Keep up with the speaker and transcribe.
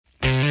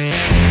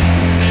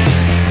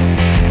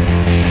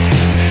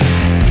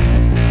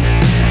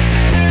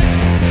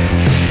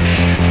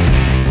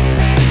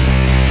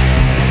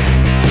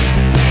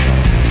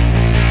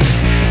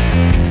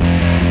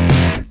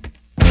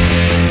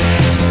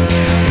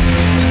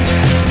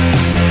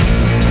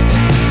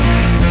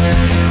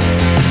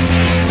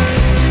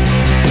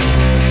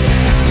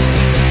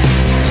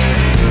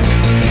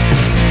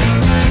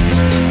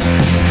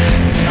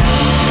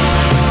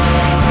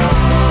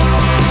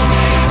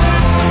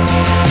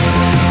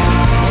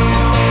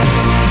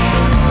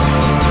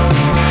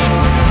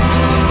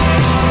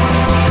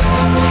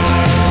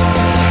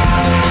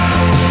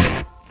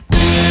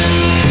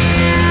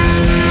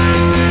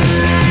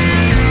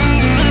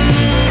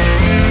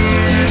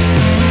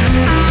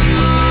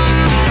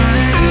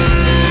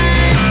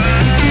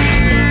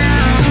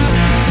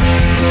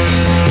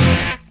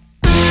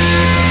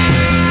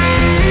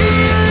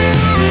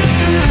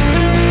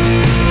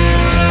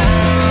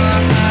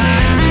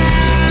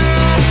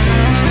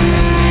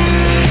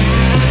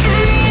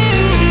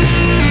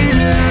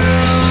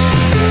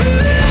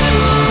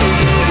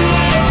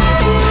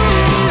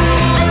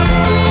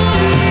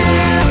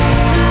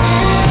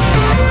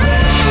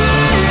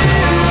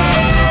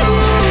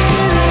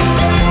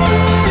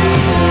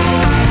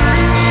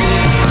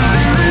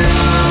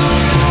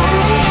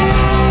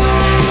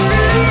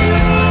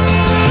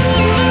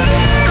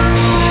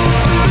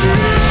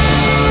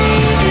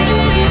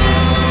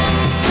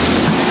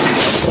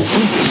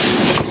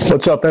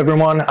What's up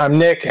everyone, I'm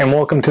Nick and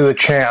welcome to the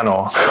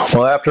channel.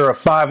 Well, after a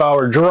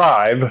 5-hour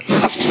drive,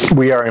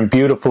 we are in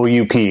beautiful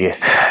UP.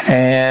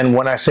 And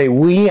when I say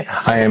we,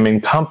 I am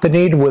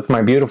accompanied with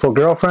my beautiful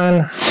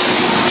girlfriend,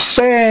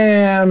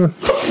 Sam.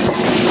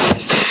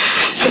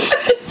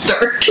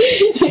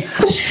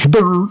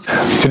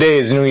 Today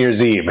is New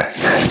Year's Eve,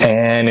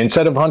 and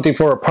instead of hunting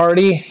for a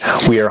party,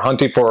 we are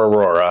hunting for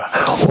aurora.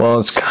 Well,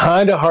 it's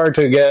kind of hard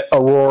to get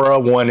aurora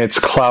when it's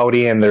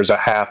cloudy and there's a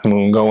half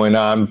moon going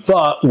on,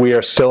 but we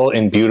are still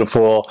in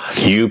beautiful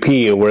UP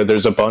where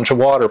there's a bunch of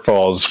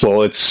waterfalls.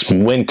 Well, it's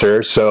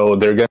winter, so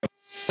they're going to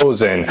be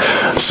frozen.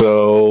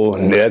 So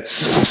it's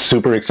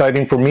super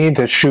exciting for me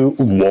to shoot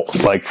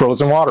like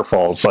frozen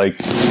waterfalls. Like,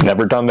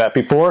 never done that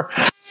before.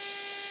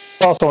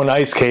 Also an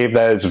ice cave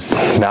that is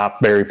not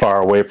very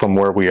far away from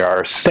where we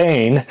are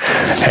staying,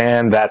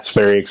 and that's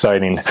very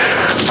exciting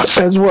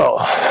as well.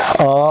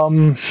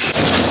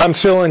 I'm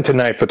still into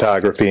night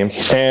photography,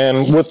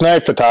 and with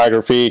night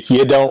photography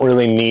you don't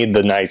really need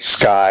the night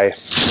sky.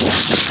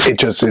 It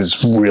just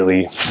is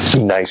really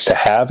nice to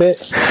have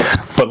it,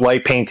 but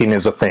light painting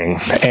is a thing,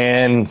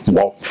 and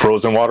well,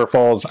 frozen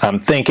waterfalls I'm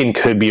thinking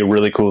could be a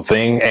really cool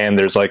thing. And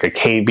there's like a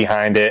cave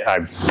behind it.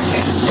 I've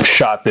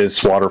shot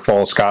this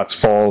waterfall, Scotts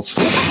Falls,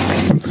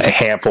 a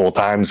handful of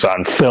times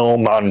on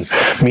film, on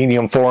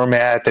medium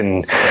format,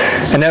 and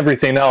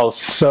everything else,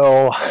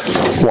 so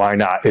why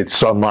not?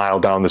 It's a mile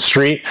down the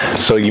street,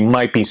 so you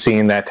might be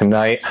seeing that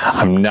tonight.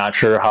 I'm not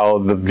sure how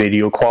the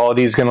video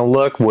quality is going to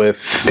look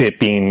with it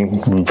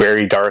being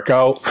very dark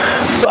out,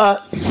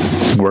 but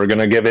we're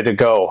gonna give it a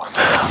go.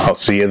 I'll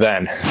see you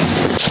then.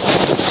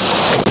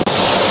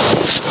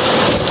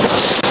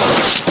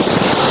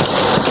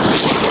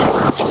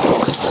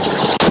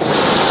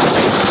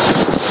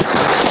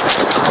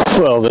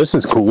 Well, this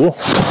is cool.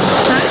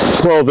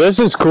 Huh? Well, this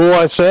is cool,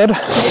 I said. Yeah.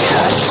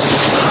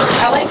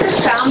 I like her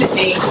sound it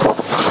makes.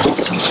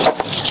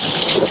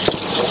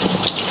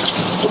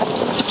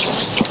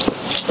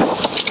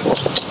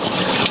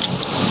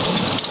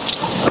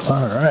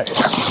 All right.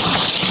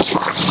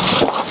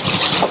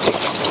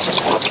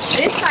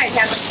 This side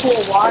has a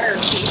cool water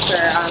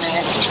feature on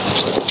it.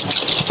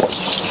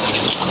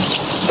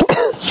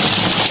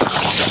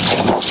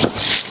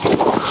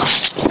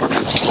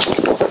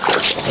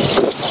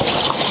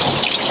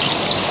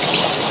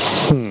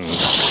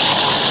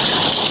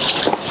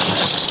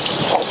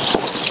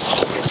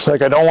 It's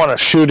like I don't want to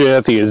shoot it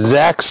at the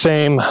exact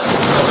same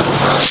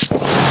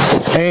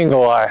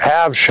angle I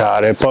have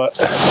shot it, but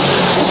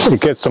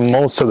it gets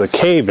most of the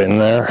cave in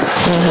there.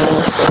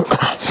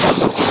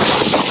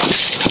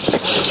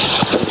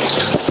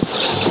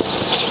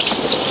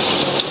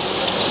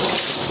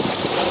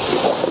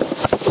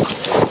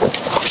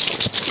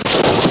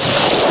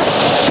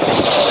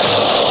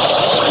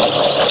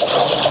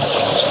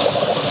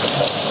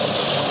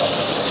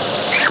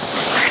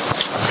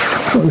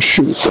 I'll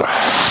shoot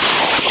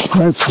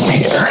right from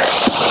here.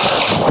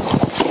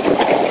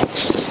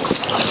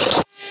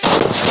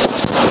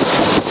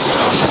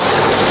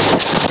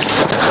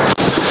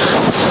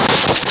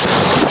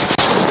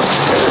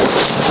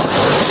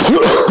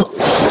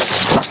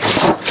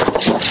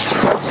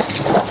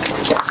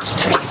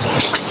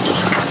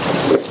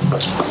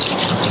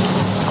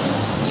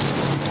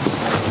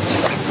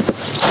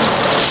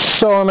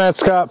 So I'm at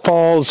Scott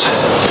Falls.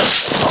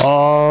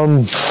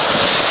 I'm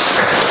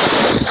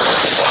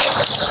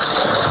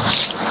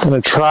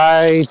going to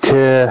try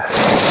to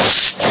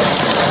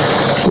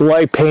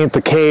light paint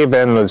the cave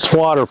and this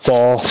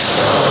waterfall.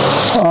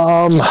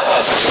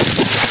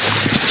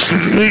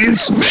 Need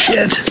some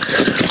shit.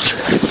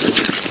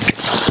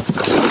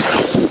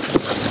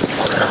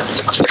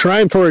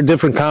 Trying for a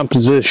different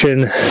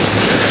composition,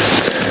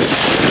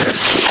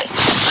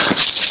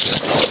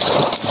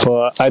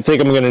 but I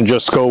think I'm going to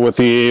just go with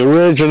the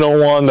original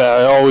one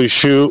that I always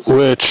shoot,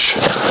 which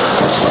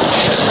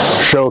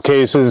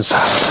showcases.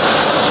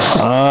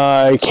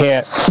 I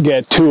can't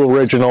get too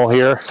original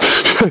here.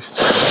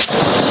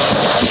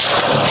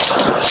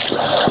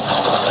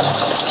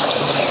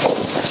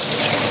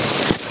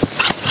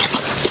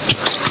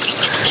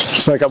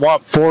 It's like I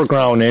want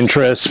foreground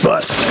interest,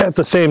 but at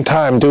the same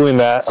time doing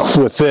that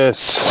with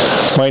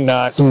this might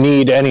not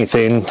need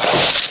anything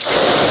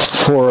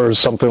for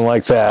something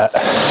like that.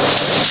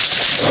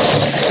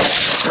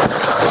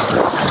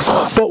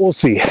 But we'll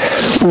see.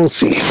 We'll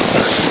see.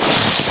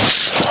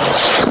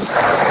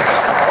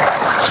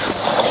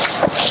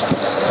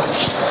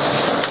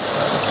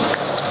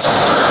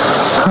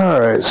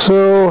 Alright,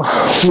 so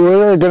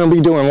we're going to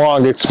be doing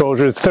long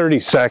exposures, 30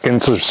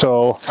 seconds or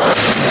so.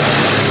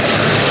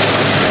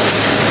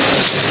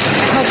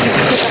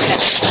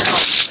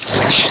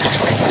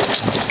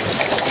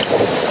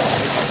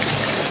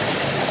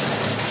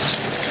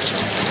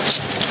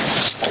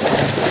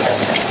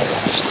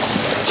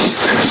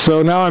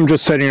 So now I'm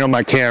just setting up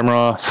my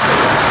camera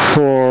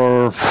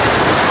for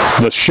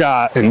the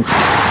shot and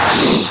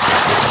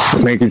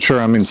making sure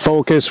I'm in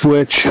focus,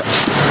 which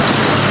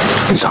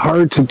is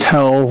hard to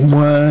tell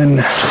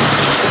when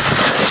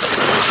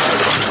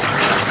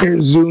you're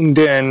zoomed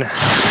in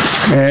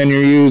and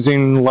you're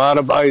using a lot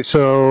of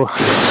ISO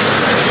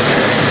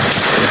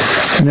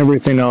and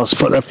everything else,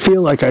 but I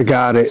feel like I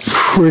got it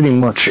pretty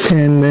much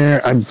in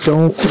there. I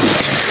don't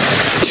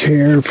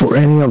care for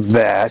any of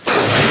that.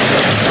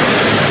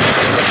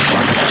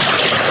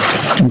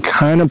 I'm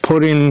kind of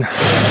putting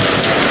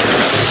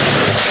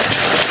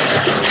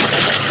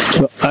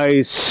the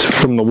ice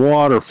from the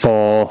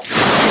waterfall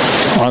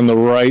on the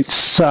right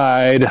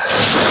side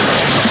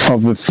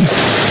of the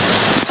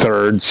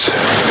thirds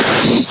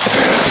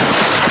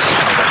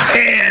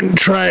and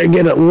try to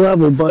get it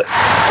level, but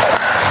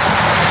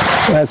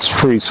that's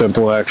pretty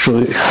simple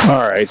actually.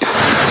 All right.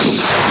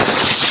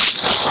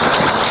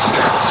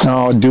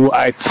 Now, do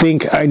I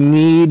think I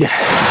need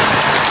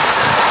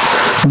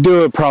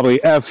do it probably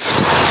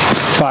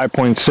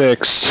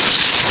f5.6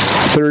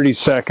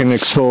 30-second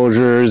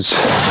exposures.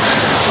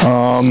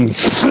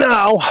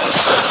 Now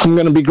I'm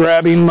going to be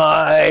grabbing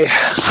my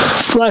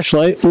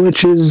flashlight,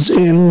 which is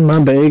in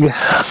my bag,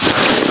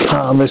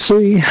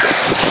 obviously.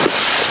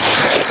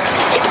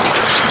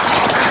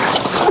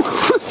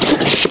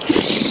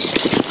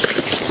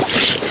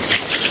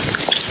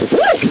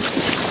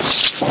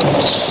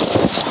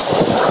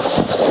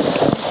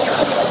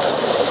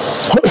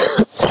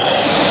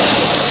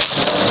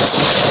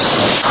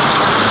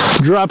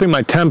 Dropping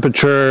my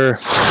temperature.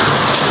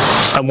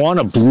 I want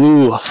a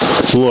blue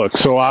look,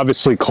 so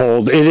obviously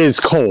cold. It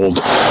is cold.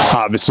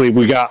 Obviously,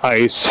 we got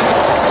ice.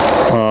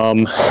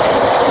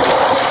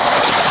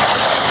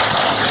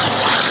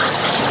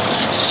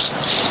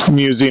 I'm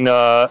using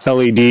a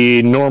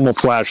LED normal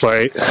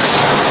flashlight,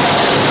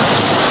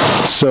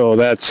 so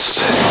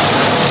that's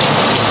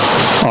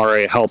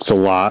already helps a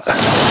lot.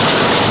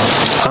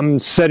 I'm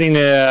setting it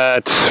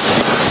at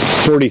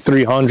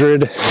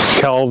 4,300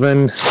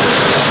 Kelvin.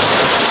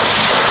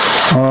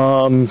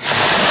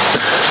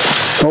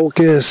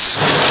 Focus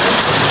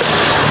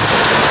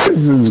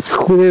is as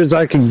clear as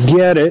I can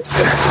get it.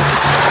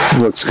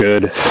 Looks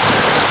good.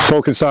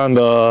 Focus on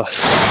the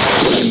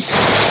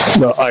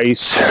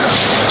ice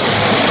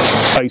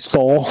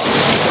ball.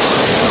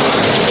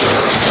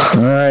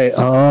 All right.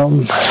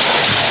 I'm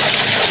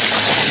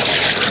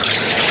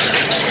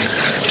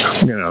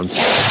gonna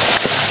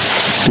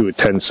do a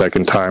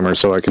 10-second timer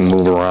so I can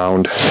move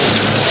around.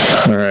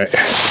 All right,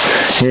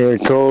 here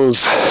it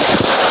goes.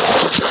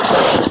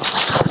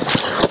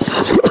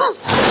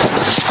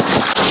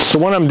 So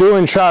when I'm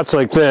doing shots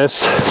like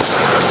this,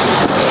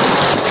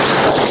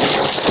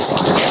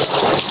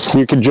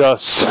 you could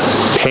just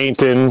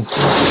paint in,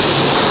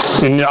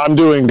 and I'm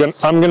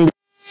gonna do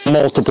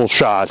multiple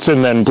shots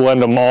and then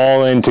blend them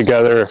all in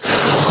together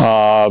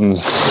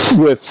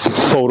with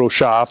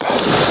Photoshop.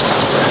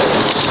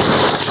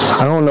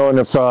 I don't know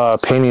if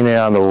painting it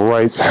on the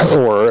right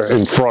or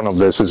in front of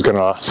this is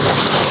gonna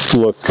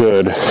look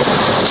good.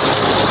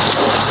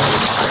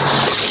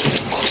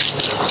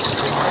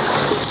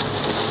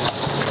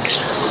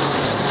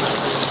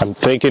 I'm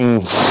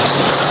thinking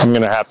I'm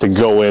gonna have to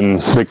go in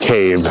the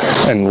cave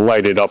and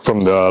light it up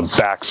from the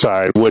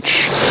backside,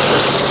 which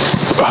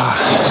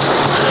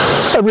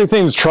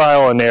everything's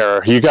trial and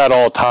error. You got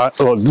all time.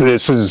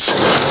 This is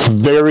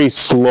very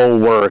slow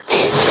work.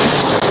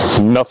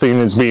 Nothing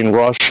is being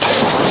rushed.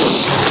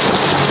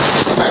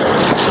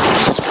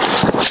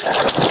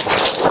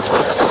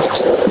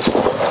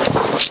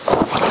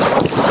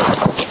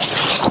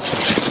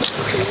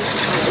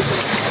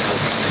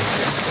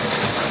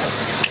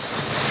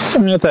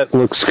 That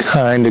looks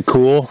kind of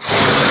cool.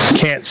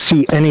 Can't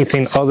see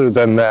anything other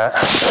than that. It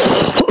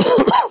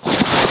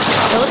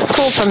looks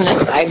cool from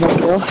this side when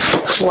you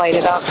light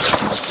it up.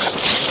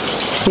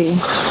 See?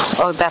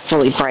 Oh, that's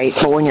really bright,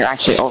 but when you're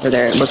actually over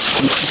there, it looks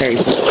very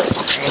bright.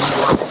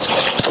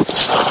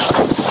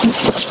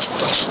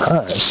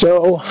 Alright,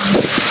 so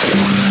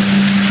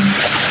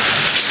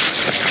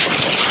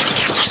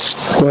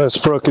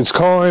Westbrook is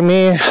calling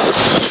me.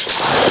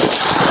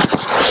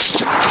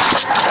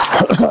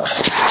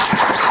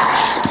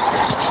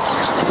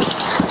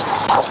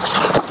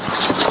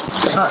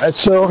 Alright,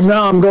 so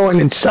now I'm going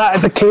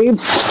inside the cave.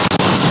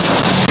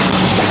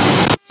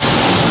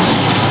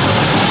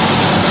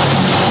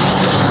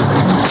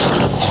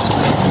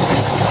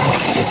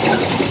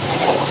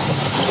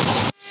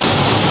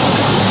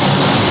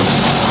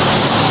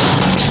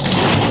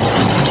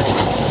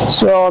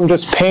 So I'm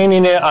just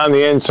painting it on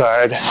the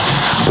inside.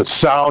 The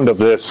sound of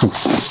this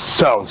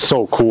sounds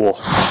so cool.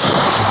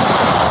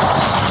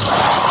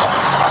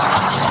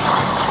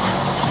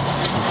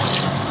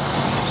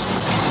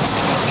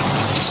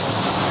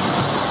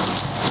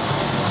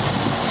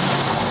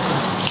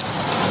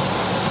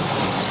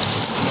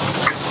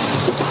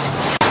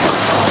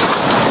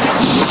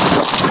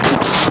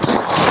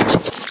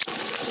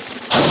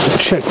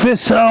 Check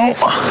this out.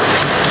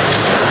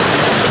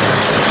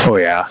 Oh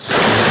yeah,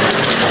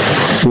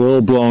 a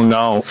little blown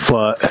out,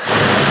 but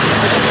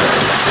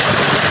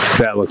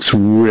that looks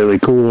really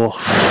cool.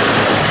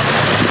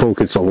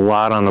 Focus a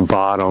lot on the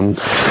bottom.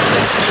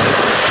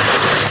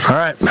 All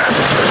right,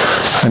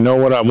 I know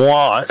what I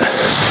want,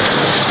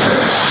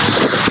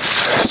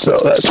 so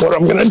that's what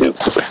I'm gonna do.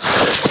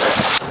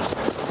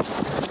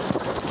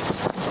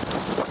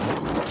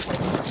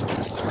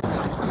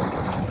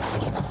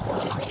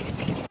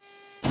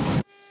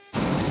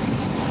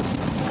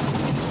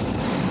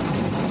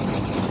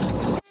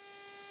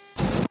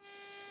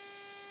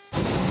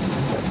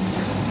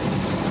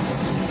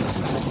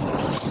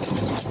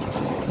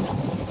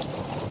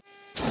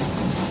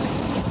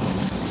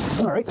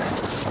 All right.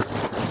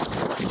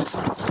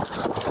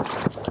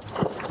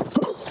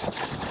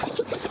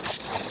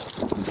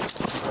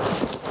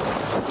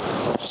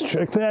 Let's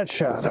check that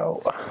shot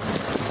out.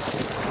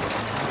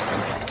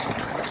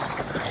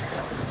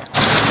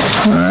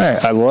 All right,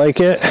 I like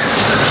it. I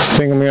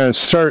think I'm going to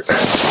start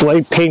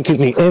light painting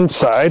the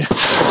inside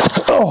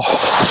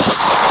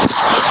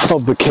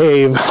of the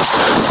cave.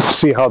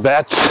 See how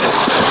that.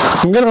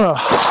 I'm going to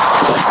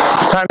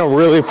kind of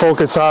really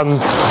focus on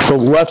the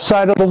left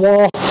side of the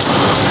wall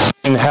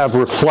and have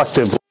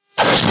reflective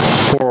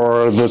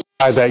for the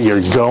side that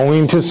you're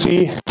going to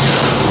see.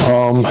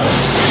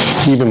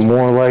 Even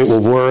more light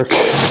will work.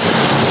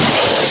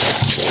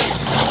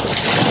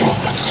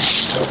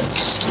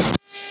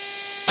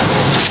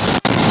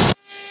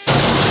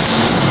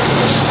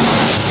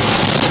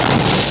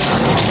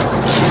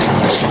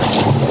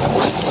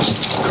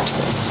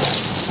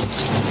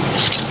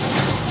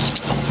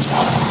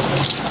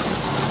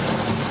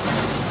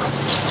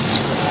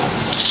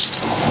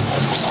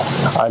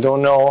 I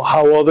don't know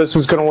how well this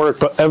is going to work,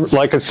 but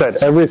like I said,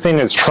 everything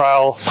is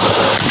trial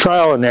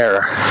and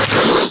error.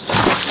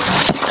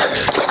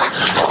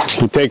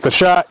 You take the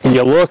shot,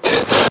 you look,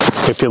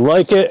 if you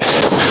like it,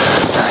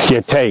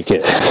 you take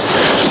it.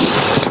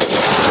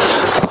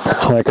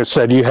 Like I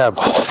said, you have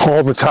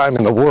all the time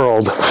in the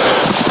world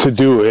to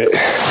do it.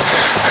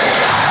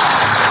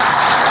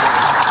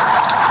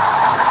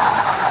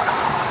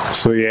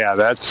 So yeah,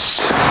 that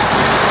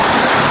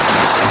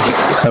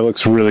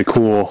looks really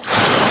cool.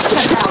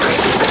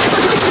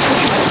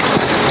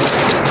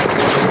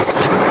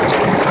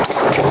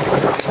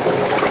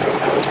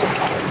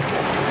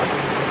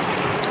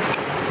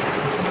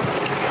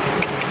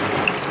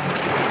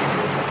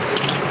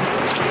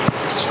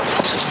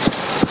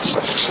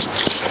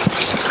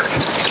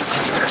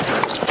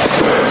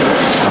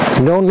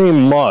 You don't need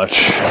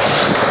much.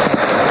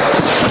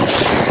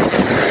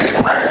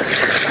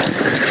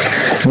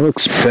 It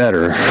looks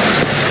better.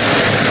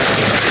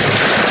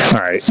 All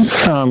right,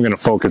 now I'm going to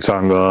focus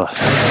on the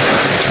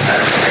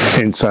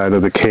inside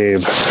of the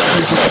cave.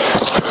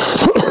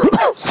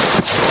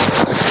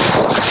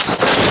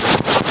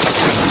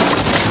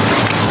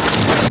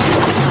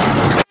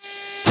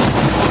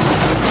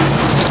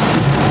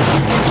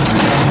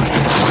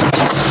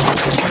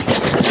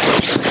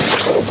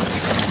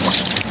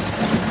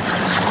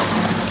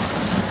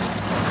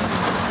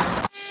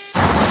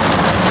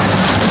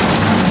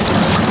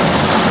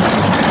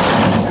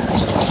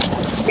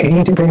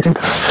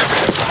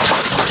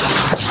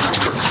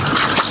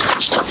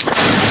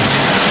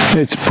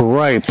 It's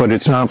bright, but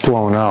it's not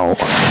blown out.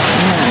 Yeah,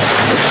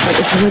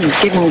 it's really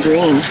giving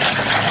green.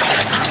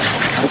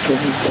 Okay.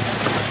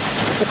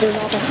 But there's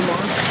all that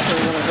moss or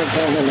whatever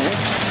going in there.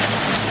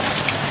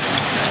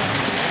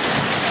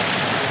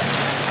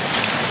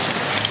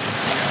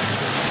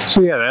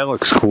 So yeah, that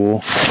looks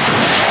cool.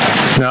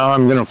 Now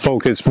I'm going to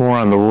focus more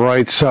on the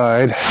right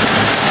side.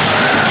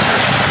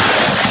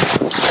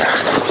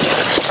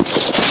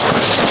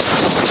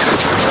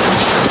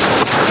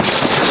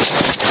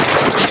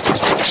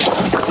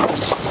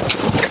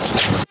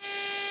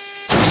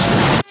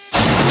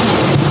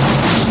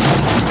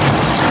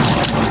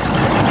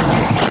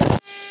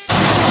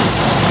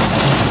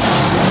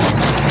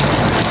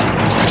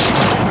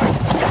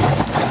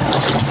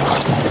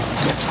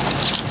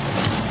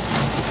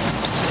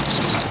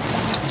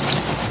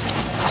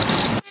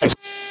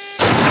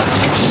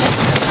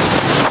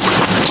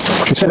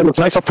 She said it looks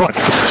nice up front.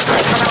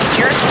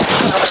 Here?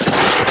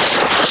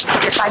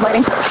 You're side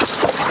lighting?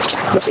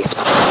 Let's see.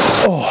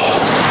 Oh,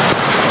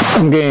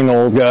 I'm getting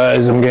old,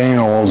 guys. I'm getting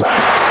old. See what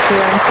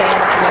I'm saying?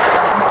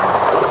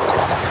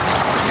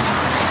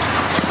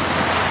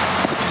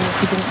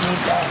 You didn't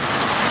need that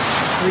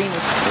green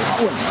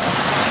flow in there.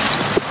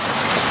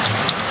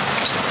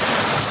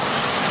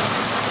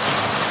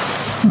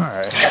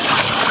 Alright.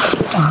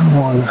 I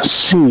want to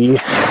see.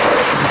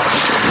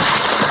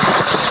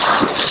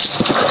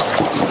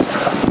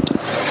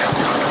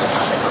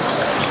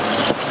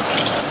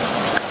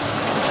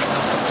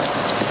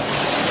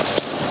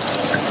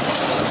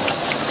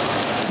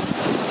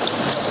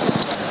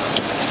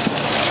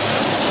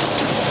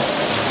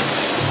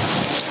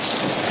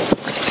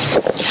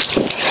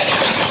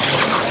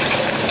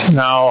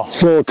 Now,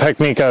 a little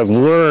technique I've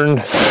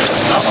learned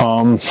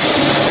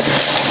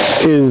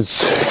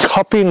is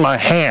cupping my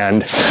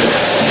hand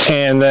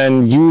and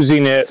then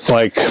using it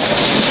like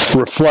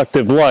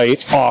reflective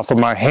light off of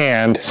my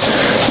hand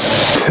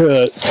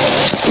to,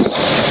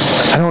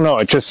 I don't know,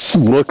 it just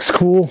looks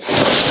cool.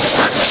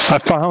 I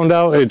found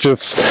out it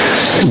just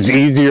is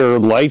easier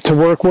light to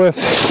work with.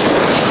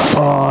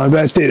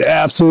 That did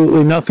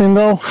absolutely nothing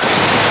though.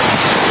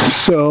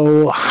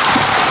 So,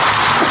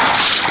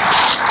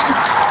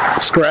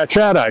 scratch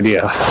that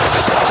idea.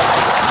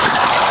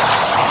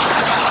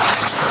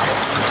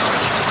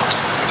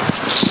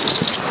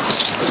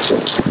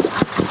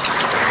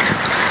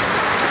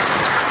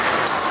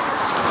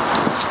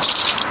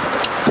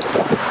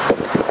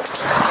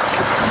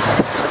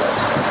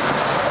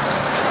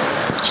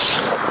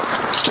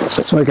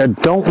 It's like I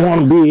don't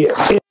want to be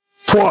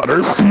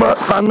water, but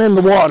I'm in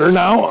the water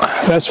now.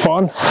 That's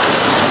fun.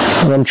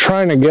 And I'm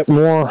trying to get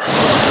more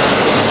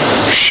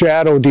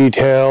shadow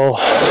detail,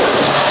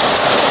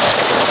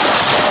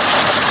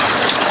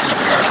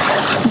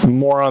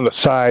 more on the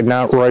side,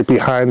 not right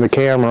behind the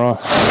camera.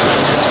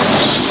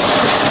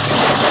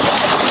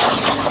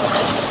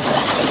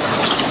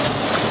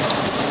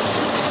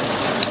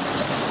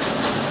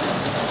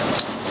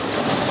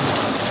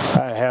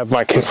 I have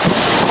my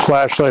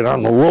flashlight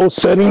on the low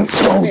setting.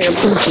 Oh,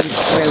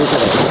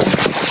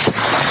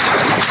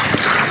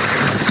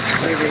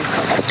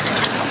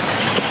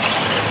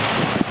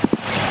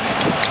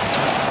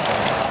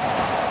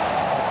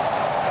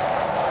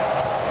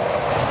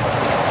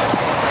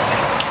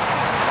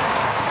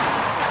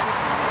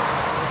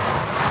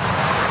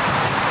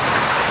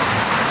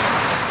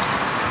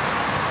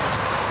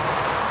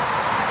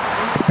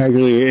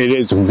 actually, it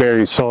is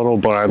very subtle,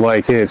 but I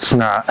like it. It's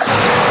not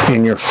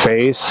in your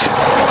face,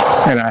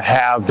 and I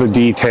have the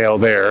detail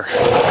there.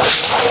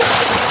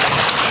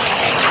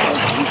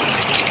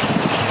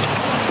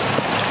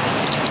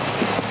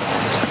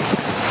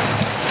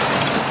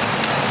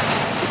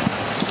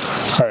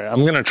 All right,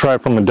 I'm gonna try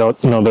from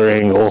another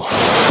angle.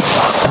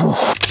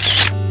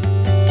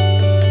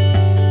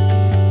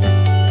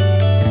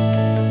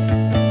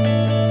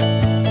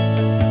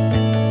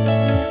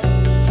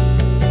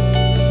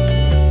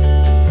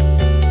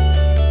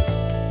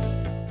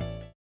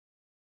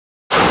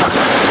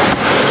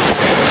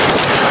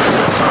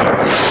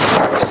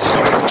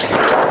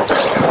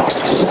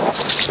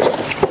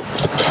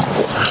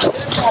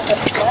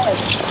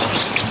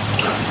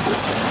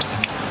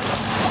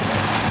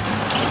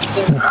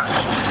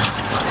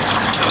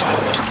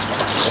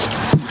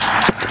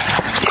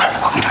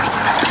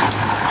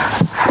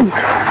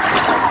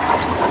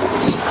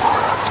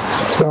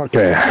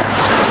 Okay,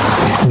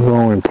 I'm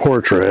going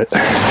portrait.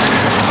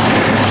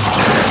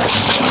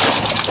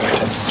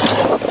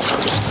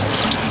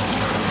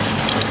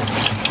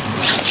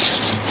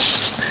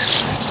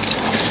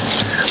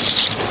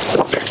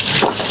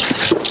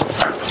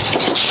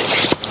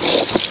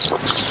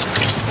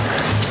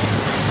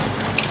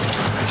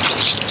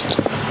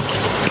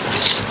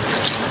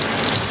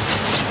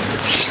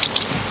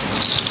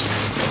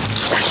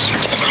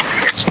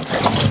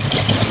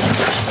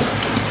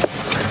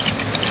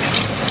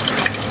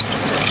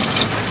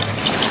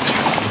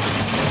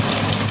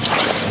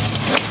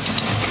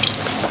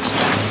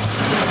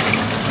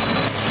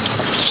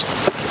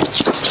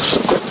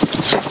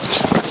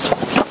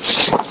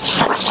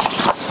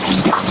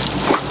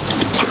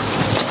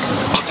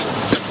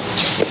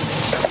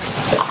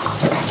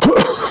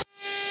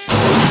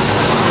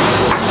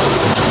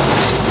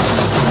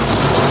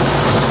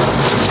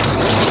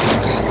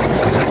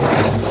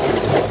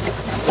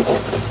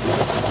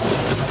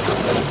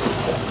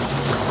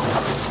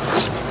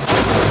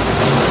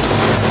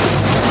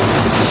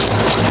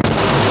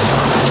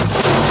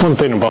 One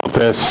thing about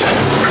this,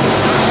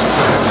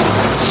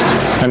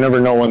 I never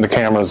know when the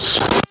camera's,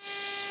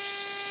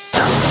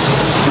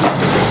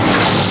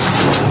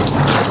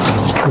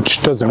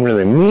 which doesn't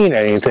really mean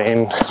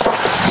anything.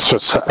 It's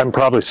just, I'm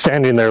probably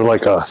standing there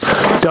like a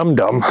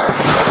dum-dum,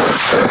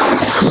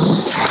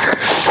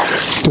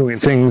 doing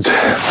things.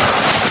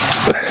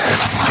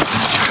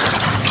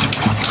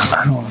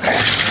 I don't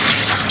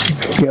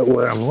get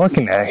what I'm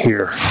looking at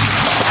here.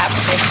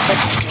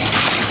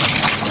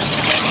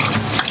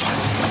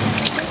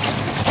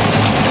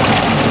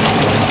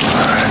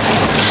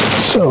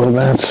 So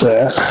that's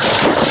that.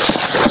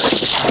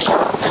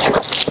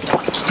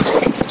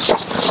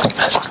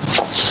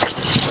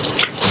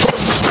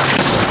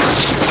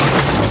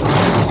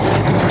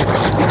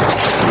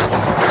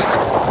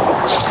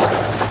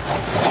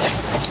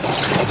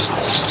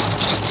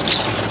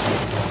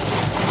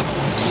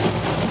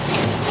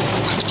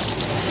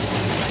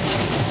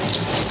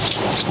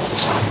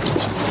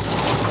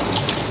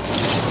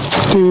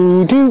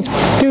 Do do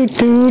do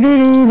do do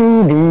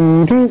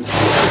do do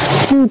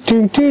do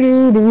do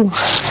do do.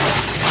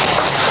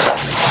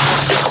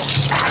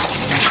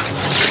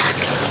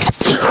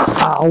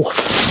 Ow.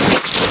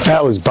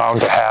 That was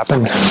bound to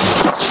happen.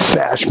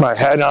 Bash my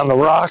head on the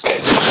rock.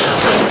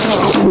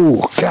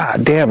 Ooh,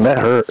 god damn, that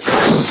hurt.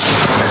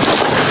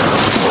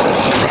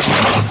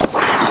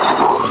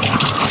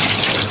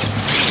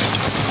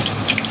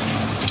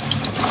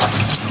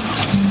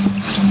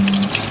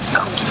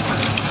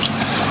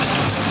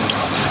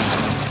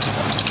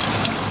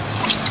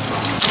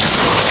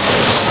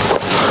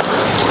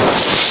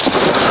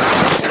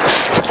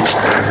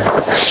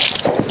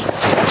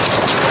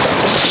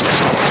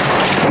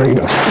 There you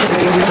go.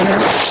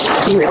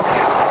 Be real.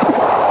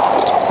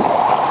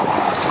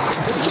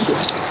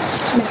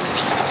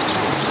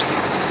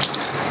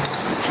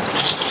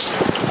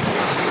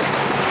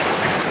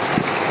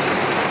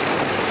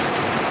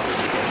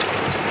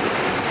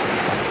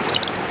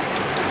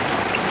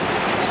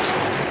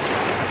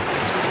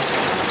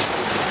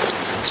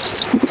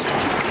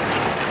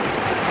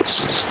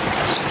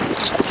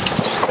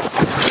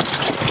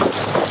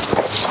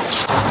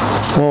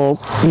 Well,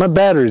 my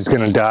battery's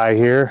gonna die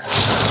here.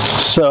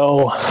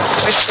 So,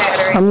 which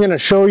battery? I'm going to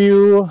show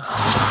you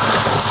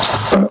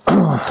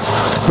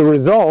the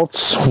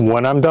results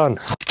when I'm done.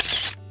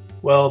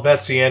 Well,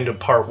 that's the end of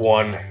part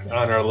 1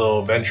 on our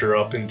little venture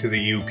up into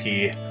the UP.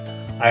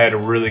 I had a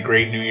really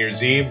great New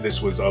Year's Eve.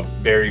 This was a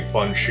very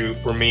fun shoot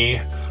for me.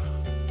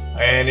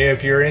 And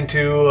if you're into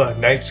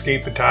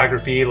nightscape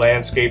photography,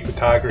 landscape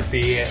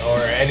photography, or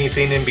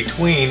anything in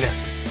between,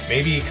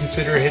 maybe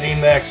consider hitting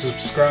that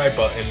subscribe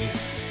button.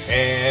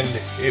 And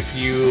if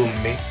you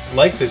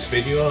like this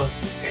video,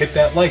 hit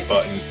that like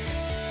button.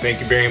 Thank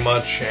you very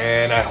much,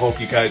 and I hope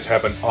you guys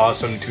have an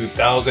awesome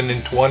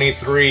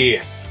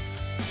 2023.